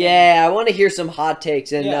Wars. Yeah, I want to hear some hot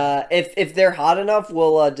takes, and if they're hot enough,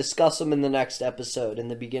 we'll discuss them in the next episode, in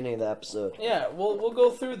the beginning of the episode. Yeah, we'll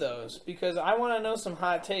go through those, because I want to know some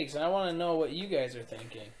hot takes, and I want to know what you guys are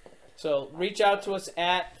thinking. So reach out to us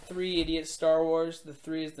at 3 Idiots Star Wars. The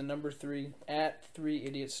 3 is the number 3, at 3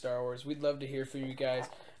 Idiots Star Wars. We'd love to hear from you guys.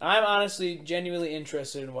 I'm honestly genuinely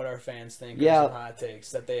interested in what our fans think of some hot takes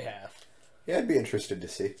that they have. Yeah, I'd be interested to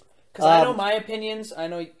see. Because I know my opinions, I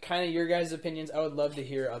know kind of your guys' opinions. I would love to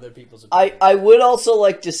hear other people's opinions. I would also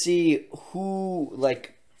like to see who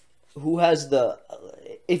has the...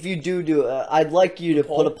 If you do I'd like you to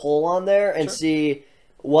put a poll on there and see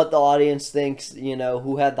what the audience thinks,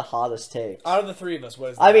 who had the hottest takes. Out of the three of us,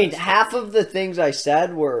 what is the I mean, hottest half of the things I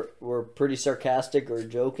said were pretty sarcastic or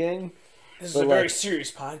joking. This is a very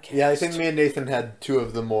serious podcast. Yeah, I think me and Nathan had two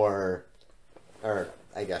of the more, or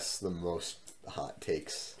I guess the most hot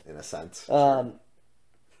takes in a sense.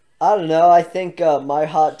 I don't know. I think my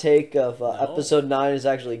hot take of episode 9 is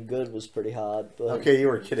actually good was pretty hot. But... Okay, you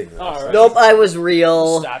were kidding. All right. Nope, I was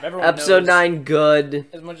real. Stop. Everyone Episode knows 9 good.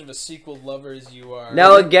 as much of a sequel lover as you are.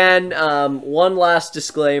 Now again, one last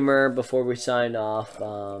disclaimer before we sign off.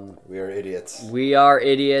 We are idiots. We are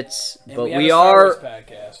idiots, And but we, have we a Star are. Wars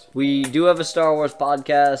podcast. We do have a Star Wars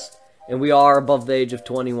podcast, and we are above the age of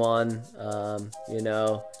 21.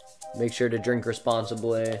 Make sure to drink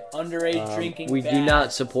responsibly. Underage drinking. We bad. do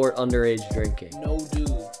not support underage drinking. No do.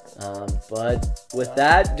 But with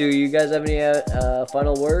that, do you guys have any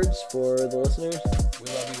final words for the listeners? We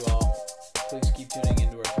love you all. Please keep tuning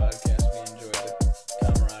into our podcast. We enjoy the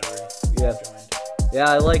camaraderie. Yeah. Joined. Yeah,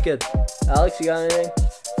 I like it. Alex, you got anything?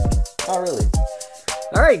 Not really.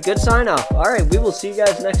 All right, good sign off. All right, we will see you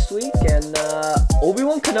guys next week. And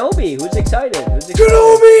Obi-Wan Kenobi, who's excited?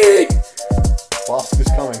 Kenobi! Bosk is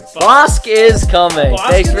coming. Bosk is coming.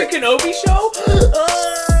 Bosk in the Kenobi show?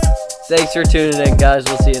 Thanks for tuning in, guys.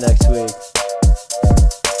 We'll see you next week.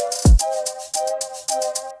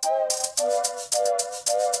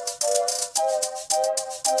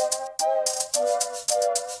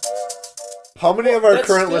 How many of our That's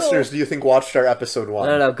current still- listeners do you think watched our episode 1?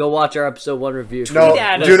 No, go watch our episode 1 review. No, Tweet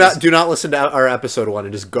at do us. not listen to our episode 1.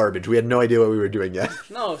 It is garbage. We had no idea what we were doing yet.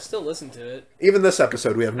 No, still listen to it. Even this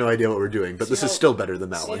episode, we have no idea what we're doing, but this is still better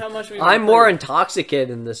than that See one. how much we. I'm more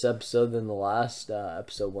intoxicated in this episode than the last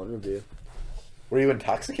episode 1 review. Were you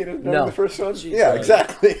intoxicated during No. the first one? Jesus. Yeah,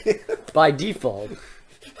 exactly. By default.